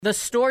The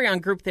story on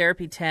group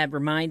therapy, Ted,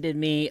 reminded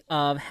me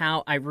of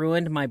how I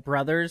ruined my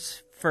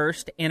brother's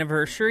first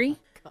anniversary.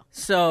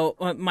 So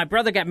my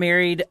brother got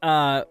married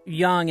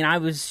young, and I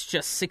was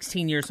just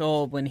 16 years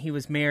old when he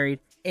was married.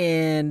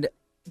 And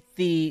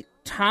the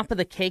top of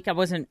the cake,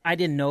 I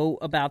didn't know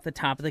about the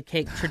top of the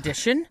cake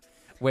tradition.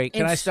 Wait,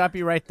 can I stop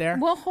you right there?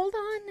 Well, hold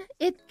on.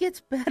 It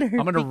gets better.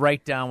 I'm going to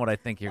write down what I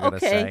think you're going to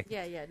say.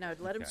 Yeah, no,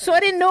 let him. So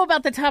I didn't know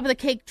about the top of the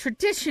cake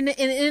tradition.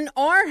 And in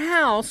our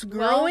house,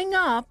 growing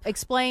up,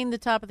 explain the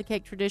top of the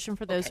cake tradition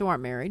for those who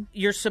aren't married.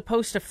 You're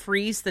supposed to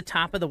freeze the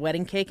top of the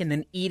wedding cake and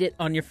then eat it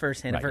on your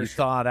first anniversary. Right, you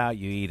thaw it out,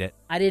 you eat it.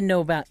 I didn't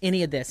know about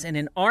any of this. And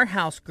in our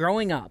house,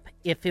 growing up,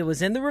 if it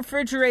was in the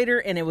refrigerator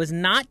and it was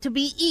not to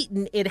be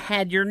eaten, it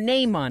had your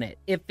name on it.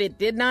 If it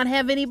did not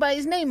have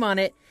anybody's name on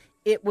it,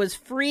 it was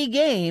free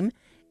game.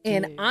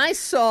 And I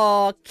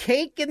saw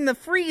cake in the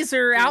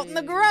freezer out in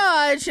the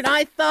garage, and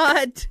I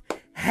thought,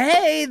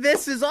 hey,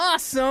 this is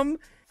awesome.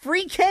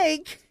 Free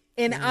cake.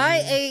 And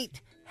I ate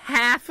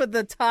half of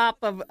the top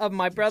of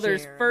my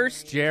brother's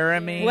first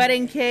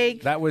wedding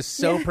cake. That was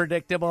so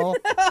predictable.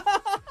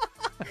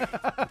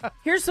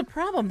 Here's the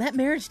problem. That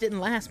marriage didn't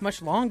last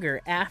much longer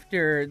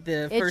after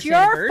the first your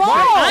anniversary. fault.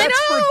 I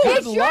That's know. for good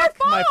It's your luck,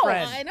 fault. my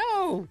friend. I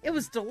know. It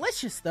was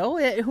delicious, though.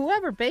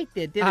 Whoever baked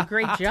it did a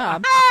great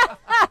job.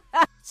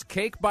 It's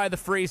cake by the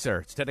freezer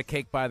instead of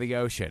cake by the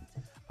ocean.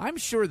 I'm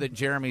sure that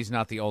Jeremy's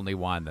not the only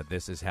one that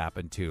this has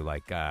happened to.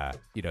 Like,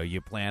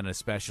 you plan a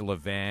special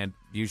event,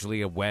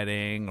 usually a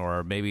wedding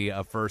or maybe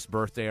a first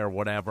birthday or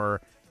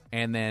whatever,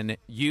 and then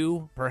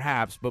you,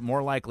 perhaps, but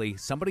more likely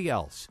somebody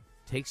else,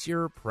 takes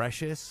your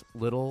precious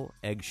little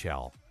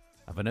eggshell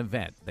of an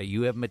event that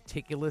you have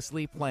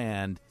meticulously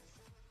planned,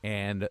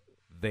 and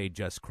they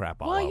just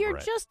crap all over it. Well, you're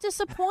just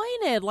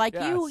disappointed. Like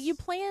Yes. you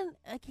plan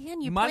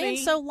again. You Money, plan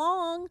so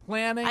long.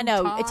 Planning, I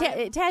know time,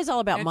 it is all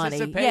about money.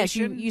 Yes,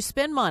 you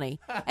spend money,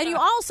 and you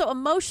also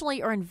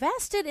emotionally are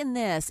invested in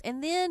this.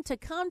 And then to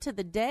come to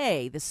the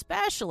day,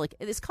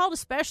 it's called a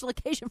special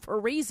occasion for a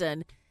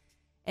reason.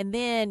 And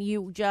then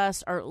you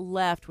just are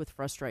left with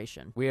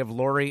frustration. We have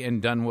Lori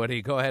in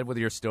Dunwoody. Go ahead with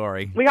your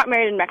story. We got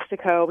married in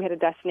Mexico. We had a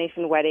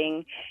destination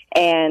wedding,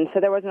 and so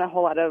there wasn't a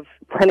whole lot of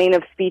printing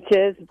of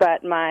speeches,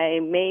 but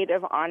my maid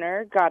of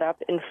honor got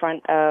up in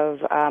front of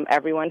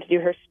everyone to do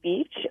her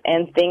speech,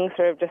 and things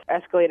sort of just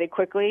escalated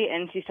quickly,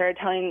 and she started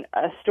telling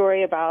a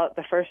story about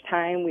the first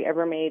time we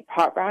ever made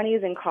pot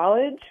brownies in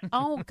college.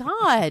 Oh,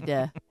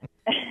 God.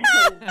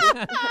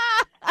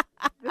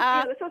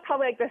 This was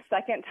probably like the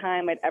second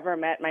time I'd ever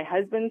met my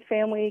husband's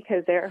family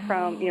because they're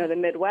from, the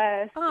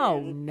Midwest. Oh,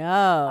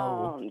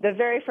 no. The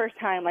very first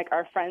time, like,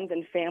 our friends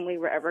and family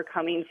were ever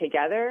coming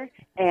together,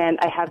 and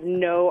I have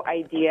no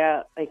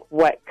idea, like,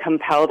 what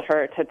compelled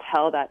her to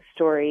tell that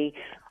story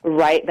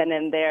right then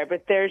and there.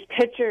 But there's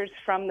pictures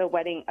from the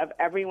wedding of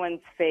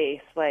everyone's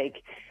face,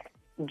 like,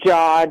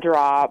 jaw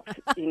dropped,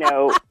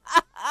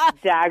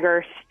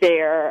 dagger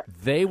stare.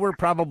 They were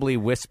probably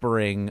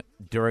whispering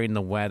during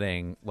the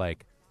wedding,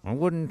 like, I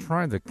wouldn't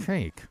try the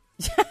cake.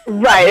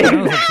 Right.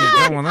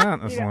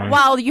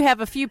 While you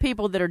have a few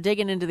people that are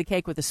digging into the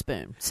cake with a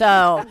spoon.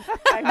 So,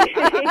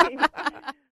 I mean,